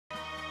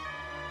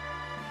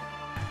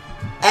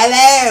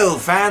Hello,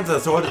 fans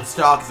of Sword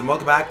Stocks, and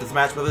welcome back to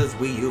Smash Bros.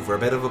 Wii U for a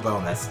bit of a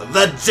bonus.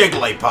 The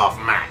Jigglypuff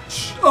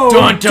match. Oh,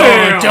 dun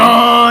dun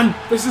dun!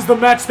 This is the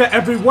match that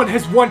everyone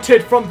has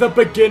wanted from the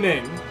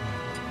beginning.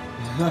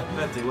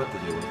 Let's see what to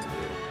do.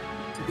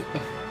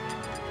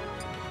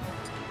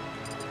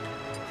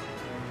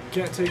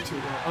 Can't take too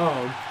long.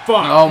 Oh,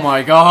 fuck. Oh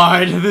my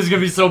god, this is gonna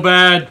be so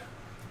bad.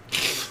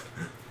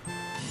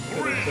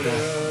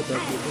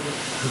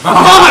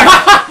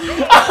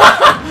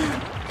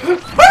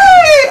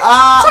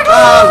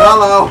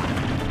 Hello.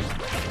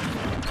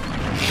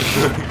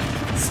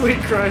 Sweet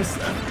Christ.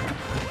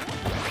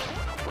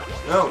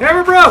 No.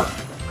 Hammer bro!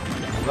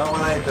 Not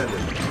what I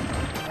intended.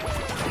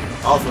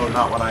 Also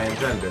not what I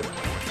intended.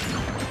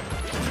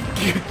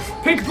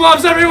 Pink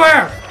blobs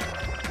everywhere!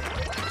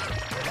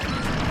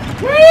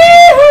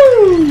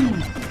 Woohoo!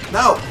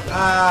 No.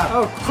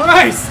 Oh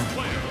Christ!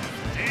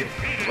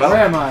 Well,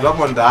 where am I?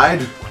 Someone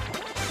died.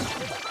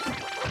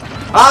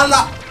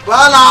 Hello.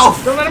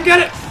 Don't let him get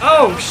it!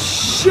 Oh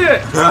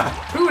shit!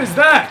 Who is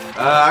that?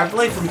 I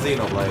played from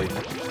Xenoblade.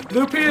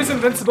 Loopy is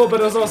invincible,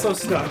 but is also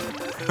stuck.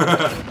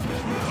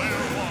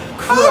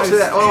 Oh,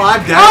 shit. Well,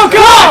 I'm dead. Oh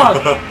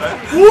god!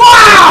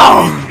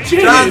 Wow!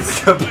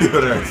 That's Jeez!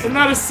 computers. And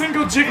not a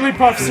single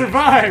Jigglypuff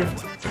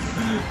survived.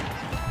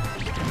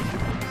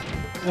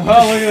 Oh,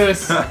 look at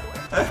this.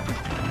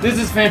 This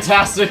is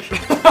fantastic.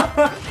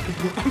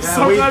 I'm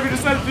so glad we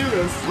decided to do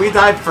this. We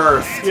died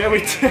first. Yeah, we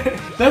did.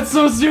 That's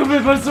so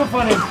stupid, but it's so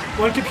funny.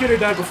 One computer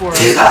died before us.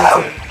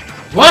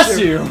 Bless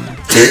you.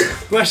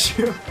 Bless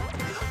you.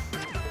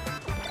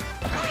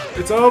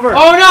 It's over.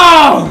 Oh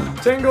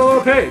no! Tingle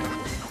OP.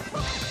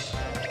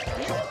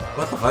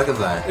 What the fuck is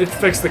that? It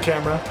fixed the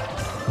camera.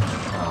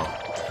 Oh.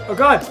 Oh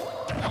god.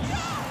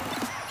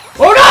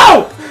 Oh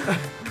no!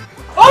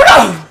 Oh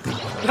no!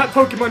 That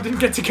Pokemon didn't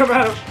get to come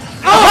out of.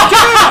 Oh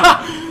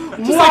god!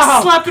 Just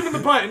like slapped him in the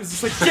butt and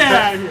just like, get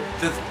out of here.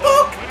 Just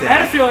book I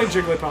had a feeling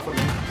Jigglypuff would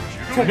be.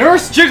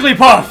 Nurse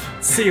Jigglypuff!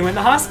 See you in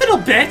the hospital,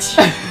 bitch!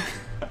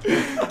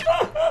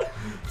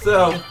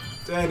 So,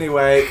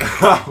 anyway,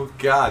 oh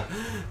god.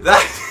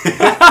 That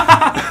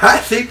I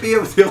think it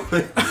was the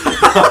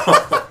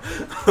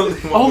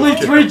Only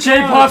 3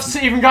 J-Puffs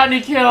even got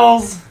any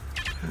kills.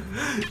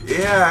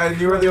 Yeah, and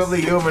you were the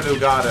only human who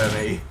got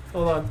any.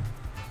 Hold on.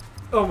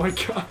 Oh my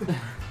god.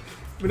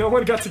 No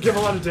one got to give a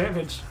lot of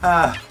damage.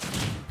 Okay.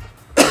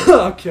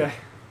 Okay.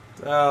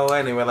 So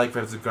anyway, like,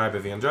 and subscribe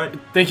if you enjoyed.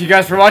 Thank you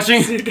guys for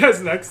watching. See you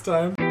guys next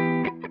time.